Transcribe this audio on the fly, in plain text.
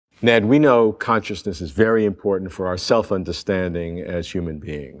Ned, we know consciousness is very important for our self-understanding as human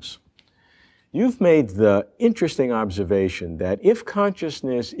beings. You've made the interesting observation that if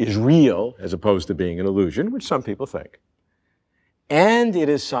consciousness is real, as opposed to being an illusion, which some people think, and it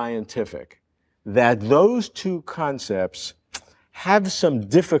is scientific, that those two concepts have some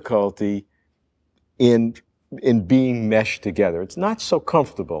difficulty in being meshed together. It's not so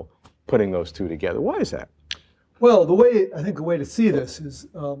comfortable putting those two together. Why is that? Well, I think the way to see this is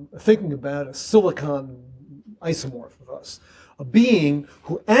thinking about a silicon isomorph of us, a being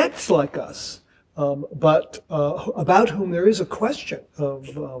who acts like us, but about whom there is a question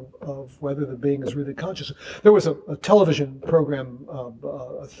of whether the being is really conscious. There was a television program,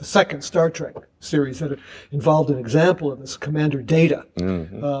 the second Star Trek series, that involved an example of this, Commander Data,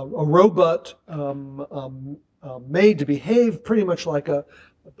 a robot made to behave pretty much like a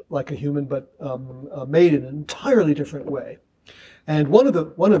human, but made in an entirely different way. And one of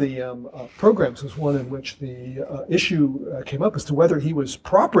the programs was one in which the issue came up as to whether he was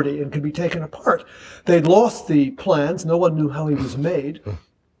property and could be taken apart. They'd lost the plans. No one knew how he was made.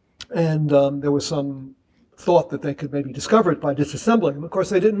 And there was some thought that they could maybe discover it by disassembling him. Of course,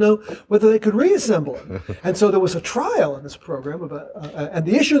 they didn't know whether they could reassemble him. And so there was a trial in this program about, and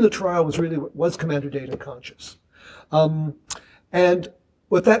the issue of the trial was really, was Commander Data conscious? And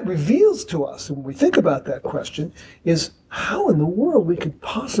what that reveals to us, when we think about that question, is how in the world we could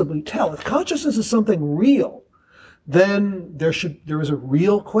possibly tell. If consciousness is something real, then there is a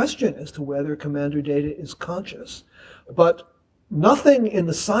real question as to whether Commander Data is conscious. But nothing in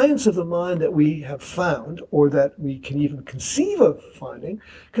the science of the mind that we have found, or that we can even conceive of finding,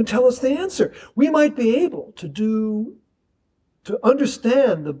 can tell us the answer. We might be able to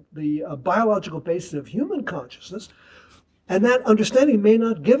understand the biological basis of human consciousness, and that understanding may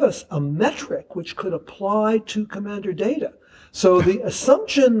not give us a metric which could apply to Commander Data. So the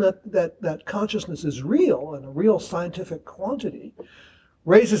assumption that consciousness is real and a real scientific quantity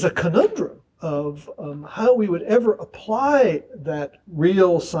raises a conundrum of how we would ever apply that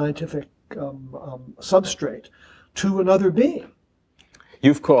real scientific substrate to another being.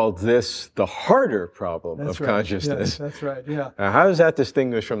 You've called this the harder problem of consciousness. Yes, that's right, yeah. How does that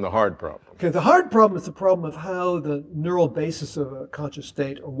distinguish from the hard problem? Okay, the hard problem is the problem of how the neural basis of a conscious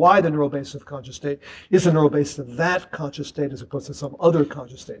state, or why the neural basis of a conscious state is the neural basis of that conscious state as opposed to some other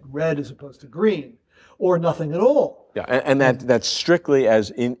conscious state, red as opposed to green, or nothing at all. Yeah, and that's strictly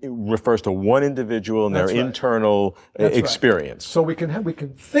it refers to one individual and their internal experience. So we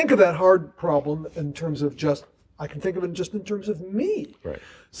can think of that hard problem in terms of I can think of it just in terms of me. Right.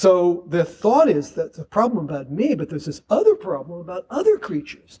 So the thought is that the problem about me, but there's this other problem about other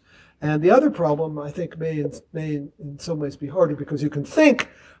creatures. And the other problem, I think, may in some ways be harder, because you can think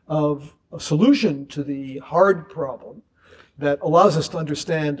of a solution to the hard problem that allows us to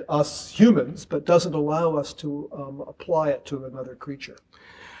understand us humans, but doesn't allow us to apply it to another creature.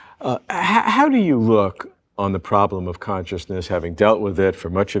 How do you look on the problem of consciousness, having dealt with it for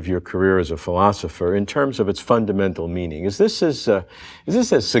much of your career as a philosopher, in terms of its fundamental meaning? Is this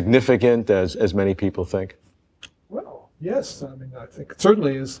as significant as many people think? Well, yes. I mean, I think it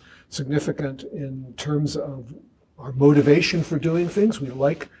certainly is significant in terms of our motivation for doing things. We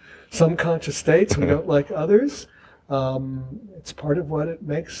like some conscious states, we don't like others. It's part of what it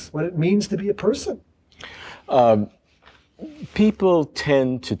means to be a person. People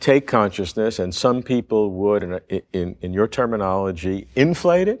tend to take consciousness, and some people would, in your terminology,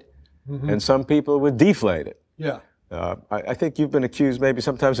 inflate it, and some people would deflate it. Yeah. I think you've been accused maybe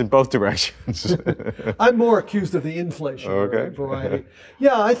sometimes in both directions. I'm more accused of the inflation variety.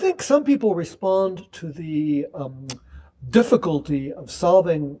 Yeah, I think some people respond to the difficulty of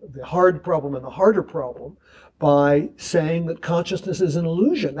solving the hard problem and the harder problem by saying that consciousness is an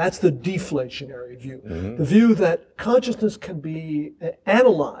illusion. That's the deflationary view. The view that consciousness can be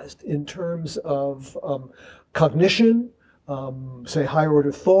analyzed in terms of cognition, say higher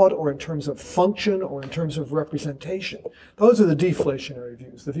order thought, or in terms of function, or in terms of representation. Those are the deflationary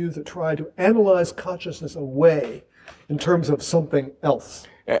views, the views that try to analyze consciousness away in terms of something else.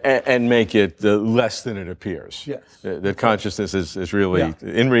 And make it less than it appears. Yes. That consciousness is really,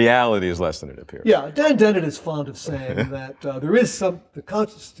 in reality, is less than it appears. Yeah, Dan Dennett is fond of saying that the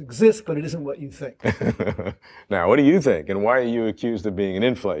consciousness exists, but it isn't what you think. Now, what do you think, and why are you accused of being an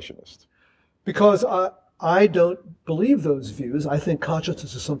inflationist? Because I don't believe those views. I think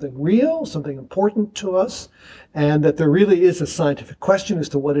consciousness is something real, something important to us, and that there really is a scientific question as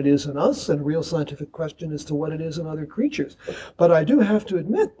to what it is in us, and a real scientific question as to what it is in other creatures. But I do have to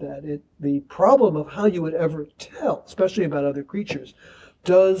admit that the problem of how you would ever tell, especially about other creatures,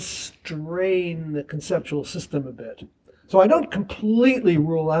 does strain the conceptual system a bit. So I don't completely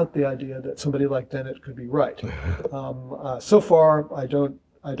rule out the idea that somebody like Dennett could be right. So far, I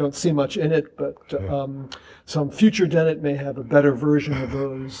don't see much in it, but some future Dennett may have a better version of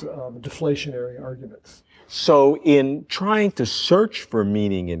those deflationary arguments. So in trying to search for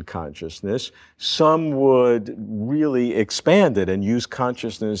meaning in consciousness, some would really expand it and use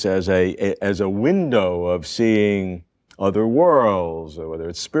consciousness as a window of seeing other worlds, or whether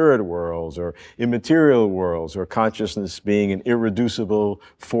it's spirit worlds or immaterial worlds, or consciousness being an irreducible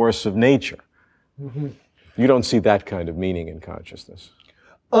force of nature. Mm-hmm. You don't see that kind of meaning in consciousness.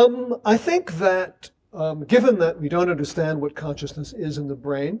 I think that given that we don't understand what consciousness is in the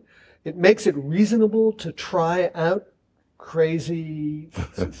brain, it makes it reasonable to try out crazy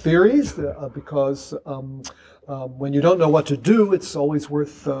theories because when you don't know what to do, it's always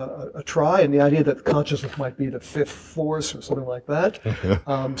worth a try. And the idea that consciousness might be the fifth force or something like that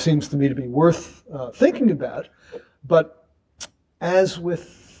seems to me to be worth thinking about. But as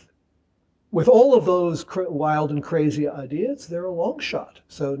with all of those wild and crazy ideas, they're a long shot.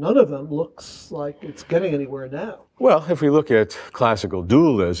 So none of them looks like it's getting anywhere now. Well, if we look at classical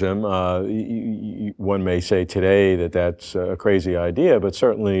dualism, one may say today that that's a crazy idea, but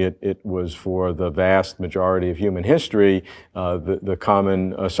certainly it was for the vast majority of human history the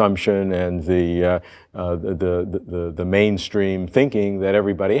common assumption and the mainstream thinking that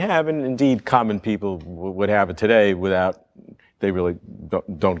everybody have, and indeed common people would have it today without. They really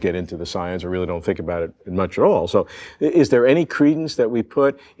don't get into the science or really don't think about it much at all. So is there any credence that we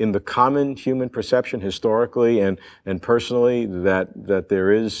put in the common human perception historically and personally that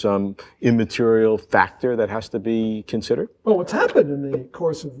there is some immaterial factor that has to be considered? Well, what's happened in the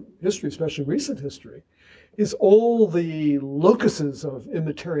course of history, especially recent history, is all the locuses of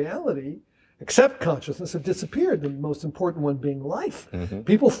immateriality except consciousness have disappeared, the most important one being life. Mm-hmm.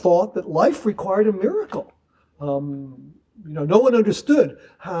 People thought that life required a miracle. No one understood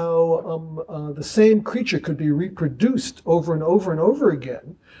how the same creature could be reproduced over and over and over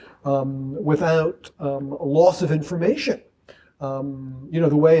again without a loss of information. The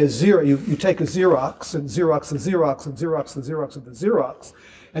way a you take a Xerox and Xerox and Xerox and Xerox and Xerox and the Xerox,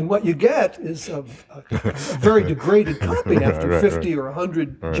 and what you get is a very degraded copy after 50 or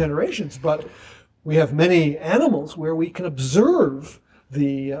 100 generations. But we have many animals where we can observe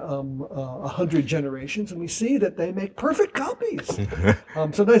the 100 generations, and we see that they make perfect copies,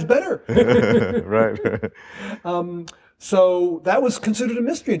 sometimes better. Right. So that was considered a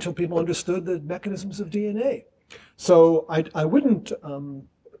mystery until people understood the mechanisms of DNA. So I wouldn't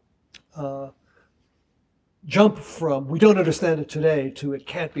jump from we don't understand it today to it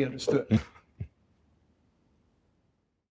can't be understood.